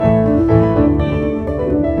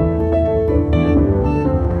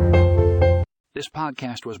This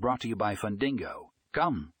podcast was brought to you by Fundingo.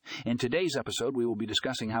 Come. In today's episode, we will be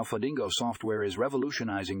discussing how Fundingo software is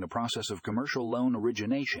revolutionizing the process of commercial loan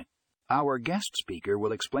origination. Our guest speaker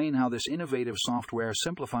will explain how this innovative software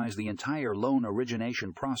simplifies the entire loan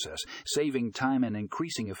origination process, saving time and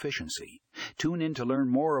increasing efficiency. Tune in to learn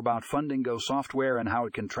more about Fundingo software and how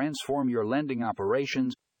it can transform your lending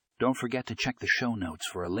operations. Don't forget to check the show notes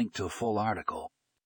for a link to the full article.